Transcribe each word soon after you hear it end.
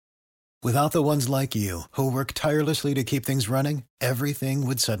Without the ones like you, who work tirelessly to keep things running, everything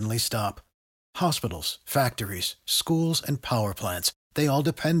would suddenly stop. Hospitals, factories, schools, and power plants, they all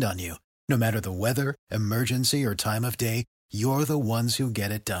depend on you. No matter the weather, emergency, or time of day, you're the ones who get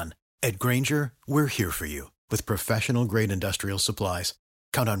it done. At Grainger, we're here for you with professional-grade industrial supplies.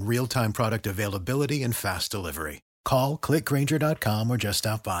 Count on real-time product availability and fast delivery. Call, clickgrainger.com, or just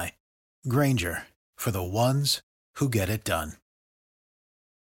stop by. Grainger, for the ones who get it done.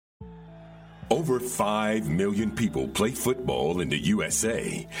 Over 5 million people play football in the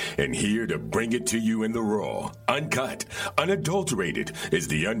USA, and here to bring it to you in the raw, uncut, unadulterated is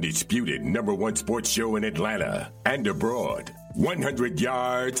the undisputed #1 sports show in Atlanta and abroad. 100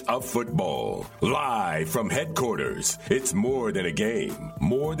 yards of football, live from headquarters. It's more than a game,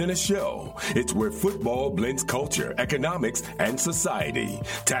 more than a show. It's where football blends culture, economics, and society.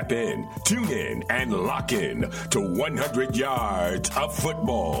 Tap in, tune in, and lock in to 100 yards of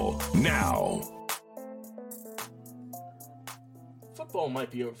football now. Football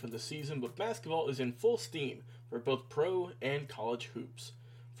might be over for the season, but basketball is in full steam for both pro and college hoops.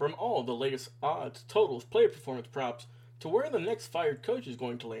 From all the latest odds, totals, player performance props, to where the next fired coach is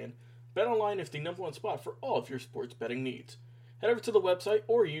going to land, BetOnline is the #1 spot for all of your sports betting needs. Head over to the website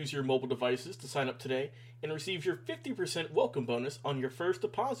or use your mobile devices to sign up today and receive your 50% welcome bonus on your first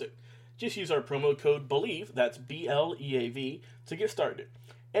deposit. Just use our promo code BELIEVE, that's BLEAV, to get started.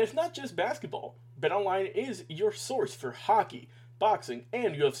 And it's not just basketball. BetOnline is your source for hockey, boxing,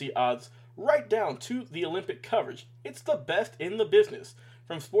 and UFC odds, right down to the Olympic coverage. It's the best in the business.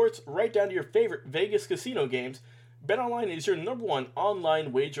 From sports right down to your favorite Vegas casino games, BetOnline is your #1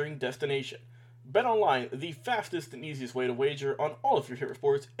 online wagering destination. BetOnline, the fastest and easiest way to wager on all of your favorite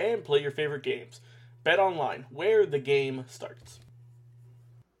sports and play your favorite games. BetOnline, where the game starts.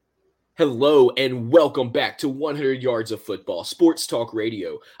 Hello and welcome back to 100 Yards of Football, Sports Talk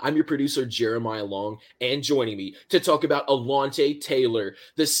Radio. I'm your producer, Jeremiah Long, and joining me to talk about Alontae Taylor,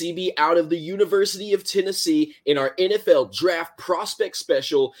 the CB out of the University of Tennessee in our NFL Draft Prospect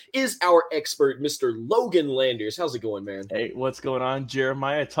Special, is our expert, Mr. Logan Landers. How's it going, man? Hey, what's going on,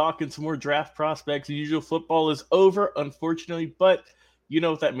 Jeremiah? Talking some more draft prospects. The usual football is over, unfortunately, but you know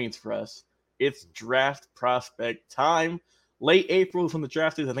what that means for us. It's draft prospect time. Late April is when the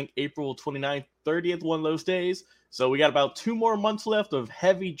draft is. I think April 29th, 30th, one of those days. So we got about 2 more months left of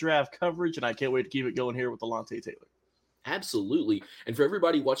heavy draft coverage, and I can't wait to keep it going here with Alontae Taylor. Absolutely. And for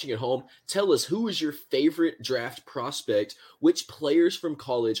everybody watching at home, tell us, who is your favorite draft prospect? Which players from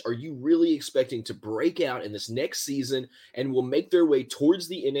college are you really expecting to break out in this next season and will make their way towards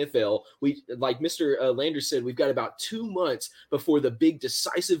the NFL? We, like Mr. Landers said, we've got about 2 months before the big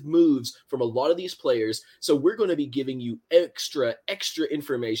decisive moves from a lot of these players. So we're going to be giving you extra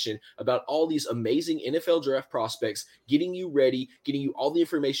information about all these amazing NFL draft prospects, getting you ready, getting you all the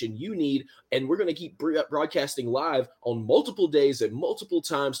information you need. And we're going to keep broadcasting live on multiple days at multiple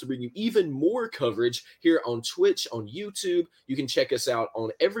times to bring you even more coverage here on Twitch, on YouTube. You can check us out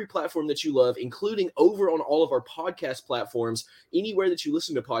on every platform that you love, including over on all of our podcast platforms. Anywhere that you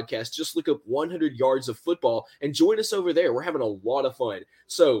listen to podcasts, just look up 100 Yards of Football and join us over there. We're having a lot of fun.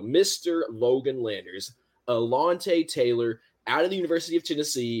 So, Mr. Logan Landers, Alontae Taylor, out of the University of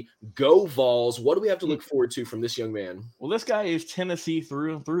Tennessee, go Vols. What do we have to look forward to from this young man? Well, this guy is Tennessee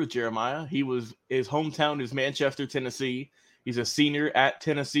through and through, Jeremiah. His hometown is Manchester, Tennessee. He's a senior at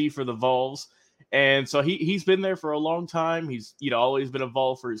Tennessee for the Vols. And so he's been there for a long time. He's always been a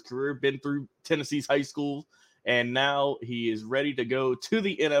Vol for his career, been through Tennessee's high school, and now he is ready to go to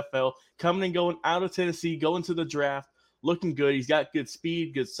the NFL, coming and going out of Tennessee, going to the draft, looking good. He's got good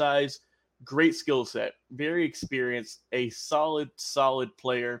speed, good size, great skill set, very experienced, a solid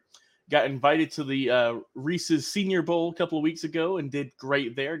player. Got invited to the Reese's Senior Bowl a couple of weeks ago and did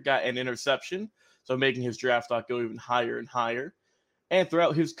great there. Got an interception, so making his draft stock go even higher and higher. And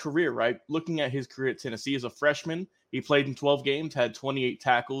throughout his career, right, looking at his career at Tennessee as a freshman, he played in 12 games, had 28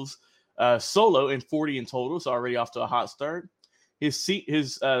 tackles solo and 40 in total, so already off to a hot start.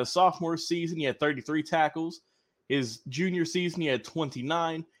 His sophomore season, he had 33 tackles. His junior season, he had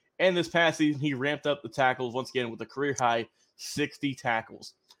 29. And this past season, he ramped up the tackles once again with a career-high 60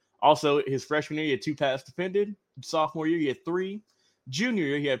 tackles. Also, his freshman year, he had 2 passes defended. Sophomore year, he had 3. Junior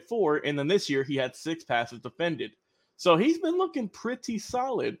year, he had 4. And then this year, he had 6 passes defended. So he's been looking pretty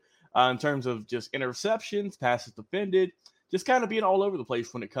solid in terms of just interceptions, passes defended, just kind of being all over the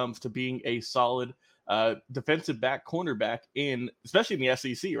place when it comes to being a solid defensive back, cornerback, especially in the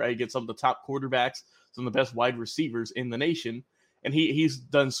SEC, right? He gets some of the top quarterbacks, some of the best wide receivers in the nation. And he's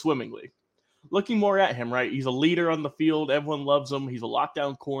done swimmingly. Looking more at him, right? He's a leader on the field. Everyone loves him. He's a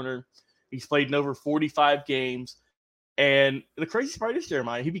lockdown corner. He's played in over 45 games. And the crazy part is,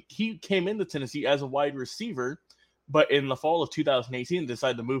 Jeremiah, he came into Tennessee as a wide receiver, but in the fall of 2018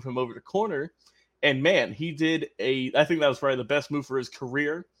 decided to move him over to corner. And man, he did I think that was probably the best move for his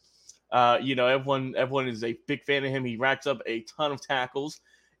career. Everyone is a big fan of him. He racks up a ton of tackles.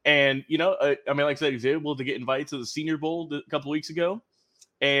 And, like I said, he was able to get invited to the Senior Bowl a couple weeks ago.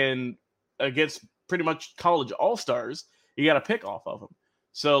 And against pretty much college all-stars, he got a pick off of him.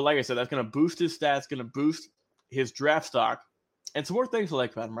 So, like I said, that's going to boost his stats, going to boost his draft stock. And some more things to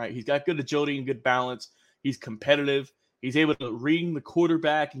like about him, right? He's got good agility and good balance. He's competitive. He's able to read the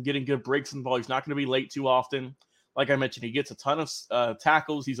quarterback and getting good breaks in the ball. He's not going to be late too often. Like I mentioned, he gets a ton of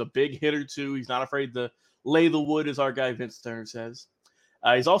tackles. He's a big hitter, too. He's not afraid to lay the wood, as our guy Vince Turner says.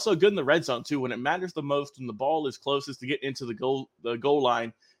 He's also good in the red zone, too. When it matters the most, when the ball is closest to get into the goal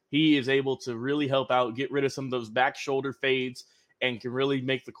line, he is able to really help out, get rid of some of those back shoulder fades, and can really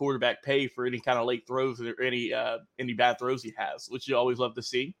make the quarterback pay for any kind of late throws or any bad throws he has, which you always love to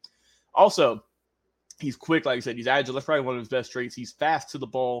see. Also, he's quick, like I said. He's agile. That's probably one of his best traits. He's fast to the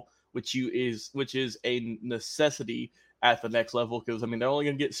ball, which is a necessity at the next level because, they're only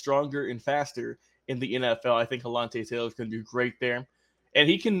going to get stronger and faster in the NFL. I think Alontae Taylor's going to do great there. And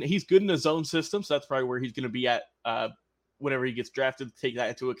he's good in the zone system, so that's probably where he's going to be at whenever he gets drafted, take that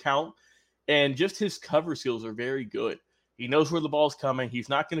into account. And just his cover skills are very good. He knows where the ball's coming. He's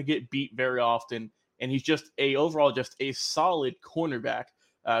not going to get beat very often. And he's just overall a solid cornerback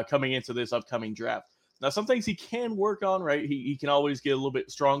coming into this upcoming draft. Now, some things he can work on, right? He can always get a little bit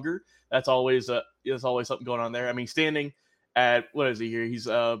stronger. That's always something going on there. standing at, what is he here? He's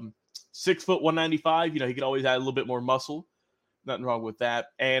 6 foot 195. He could always add a little bit more muscle. Nothing wrong with that.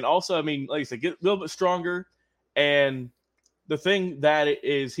 And also, like I said, get a little bit stronger. And the thing that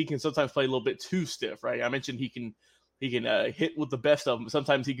is, he can sometimes play a little bit too stiff, right? I mentioned he can hit with the best of them.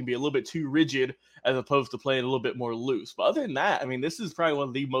 Sometimes he can be a little bit too rigid as opposed to playing a little bit more loose. But other than that, this is probably one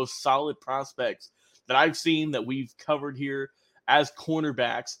of the most solid prospects that I've seen that we've covered here as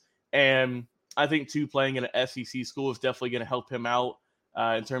cornerbacks. And I think, too, playing in an SEC school is definitely going to help him out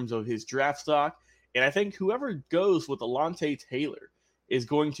in terms of his draft stock. And I think whoever goes with Alontae Taylor is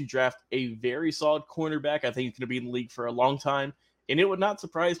going to draft a very solid cornerback. I think he's going to be in the league for a long time. And it would not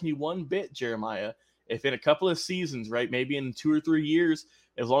surprise me one bit, Jeremiah, if in a couple of seasons, right, maybe in 2 or 3 years,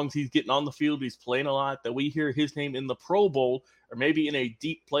 as long as he's getting on the field, he's playing a lot, that we hear his name in the Pro Bowl or maybe in a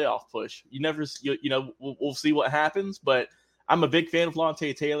deep playoff push. We'll see what happens. But I'm a big fan of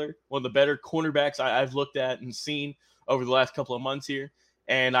Alontae Taylor, one of the better cornerbacks I've looked at and seen over the last couple of months here.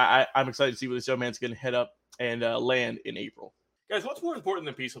 And I'm excited to see where this young man's going to head up and land in April. Guys, what's more important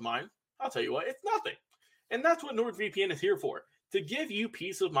than peace of mind? I'll tell you what, it's nothing. And that's what NordVPN is here for, to give you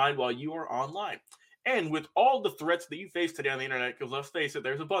peace of mind while you are online. And with all the threats that you face today on the internet, because let's face it,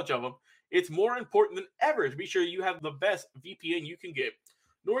 there's a bunch of them, it's more important than ever to be sure you have the best VPN you can get.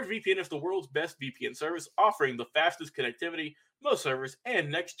 NordVPN is the world's best VPN service, offering the fastest connectivity, most servers,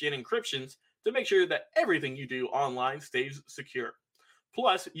 and next-gen encryptions to make sure that everything you do online stays secure.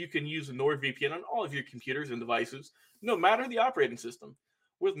 Plus, you can use NordVPN on all of your computers and devices, no matter the operating system.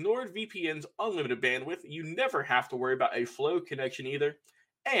 With NordVPN's unlimited bandwidth, you never have to worry about a slow connection either,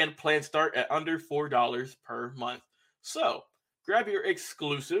 and plans start at under $4 per month. So, grab your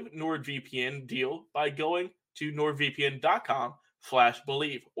exclusive NordVPN deal by going to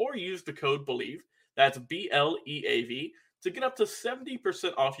nordvpn.com/believe or use the code BELIEVE, that's BLEAV, to get up to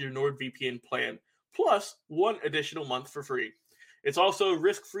 70% off your NordVPN plan, plus 1 additional month for free. It's also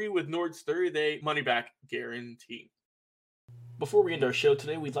risk-free with Nord's 30-day money-back guarantee. Before we end our show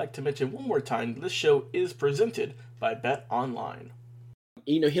today, we'd like to mention one more time this show is presented by BetOnline.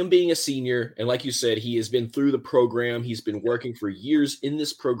 Him being a senior, and like you said, he has been through the program. He's been working for years in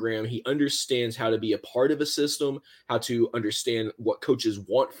this program. He understands how to be a part of a system, how to understand what coaches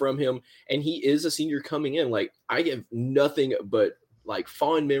want from him. And he is a senior coming in. I have nothing but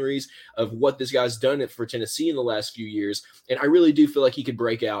fond memories of what this guy's done for Tennessee in the last few years. And I really do feel like he could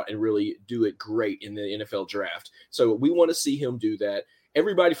break out and really do it great in the NFL draft. So we want to see him do that.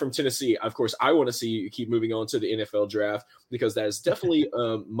 Everybody from Tennessee, of course, I want to see you keep moving on to the NFL draft, because that is definitely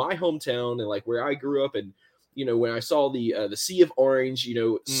my hometown and where I grew up. And, when I saw the Sea of Orange,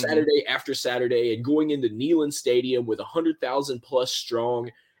 Saturday after Saturday, and going into Neyland Stadium with 100,000 plus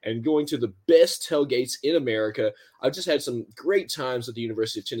strong and going to the best tailgates in America, I've just had some great times at the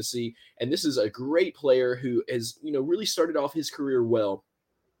University of Tennessee. And this is a great player who has, really started off his career well.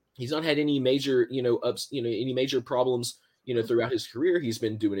 He's not had any major, any major problems, throughout his career. He's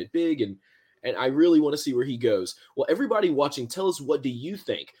been doing it big, and I really want to see where he goes. Well, everybody watching, tell us, what do you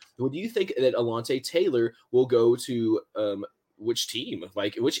think? What do you think that Alontae Taylor will go to which team,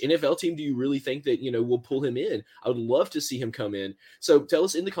 like which NFL team do you really think that, will pull him in? I would love to see him come in. So tell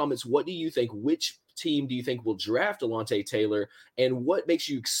us in the comments, what do you think? Which team do you think will draft Alontae Taylor, and what makes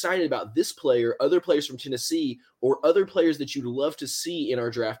you excited about this player, other players from Tennessee, or other players that you'd love to see in our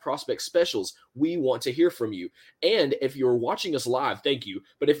draft prospect specials? We want to hear from you. And if you're watching us live, thank you.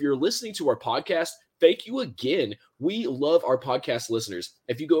 But if you're listening to our podcast, thank you again. We love our podcast listeners.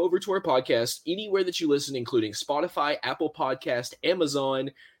 If you go over to our podcast, anywhere that you listen, including Spotify, Apple Podcast,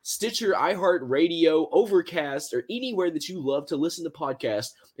 Amazon, Stitcher, iHeartRadio, Overcast, or anywhere that you love to listen to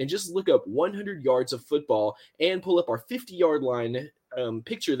podcasts, and just look up 100 Yards of Football and pull up our 50-yard line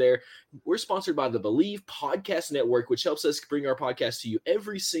picture there. We're sponsored by the Believe Podcast Network, which helps us bring our podcast to you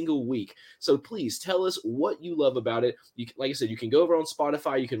every single week. So please tell us what you love about it. Like I said, you can go over on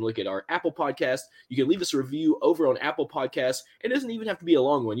Spotify. You can look at our Apple Podcast. You can leave us a review over on Apple Podcasts. It doesn't even have to be a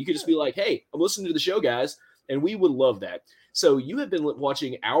long one. You could just be like, hey, I'm listening to the show, guys. And we would love that. So you have been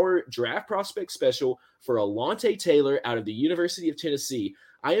watching our draft prospect special for Alontae Taylor out of the University of Tennessee.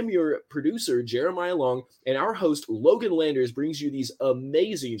 I am your producer, Jeremiah Long, and our host, Logan Landers, brings you these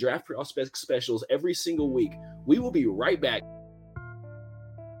amazing draft prospect specials every single week. We will be right back.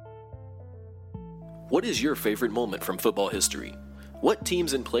 What is your favorite moment from football history? What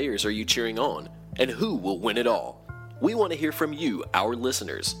teams and players are you cheering on? And who will win it all? We want to hear from you, our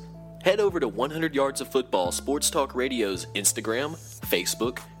listeners. Head over to 100 Yards of Football Sports Talk Radio's Instagram,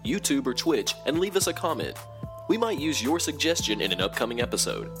 Facebook, YouTube, or Twitch and leave us a comment. We might use your suggestion in an upcoming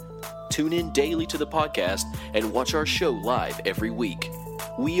episode. Tune in daily to the podcast and watch our show live every week.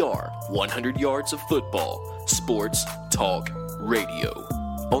 We are 100 Yards of Football Sports Talk Radio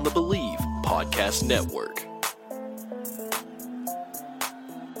on the Believe Podcast Network.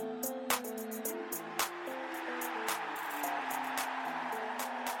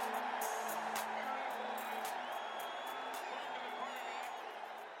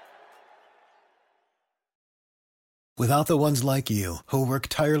 Without the ones like you, who work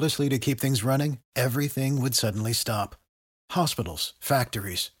tirelessly to keep things running, everything would suddenly stop. Hospitals,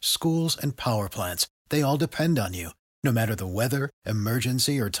 factories, schools, and power plants, they all depend on you. No matter the weather,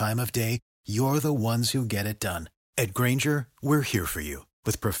 emergency, or time of day, you're the ones who get it done. At Grainger, we're here for you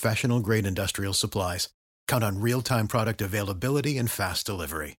with professional-grade industrial supplies. Count on real-time product availability and fast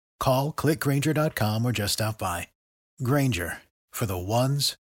delivery. Call, click Grainger.com, or just stop by. Grainger, for the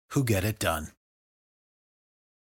ones who get it done.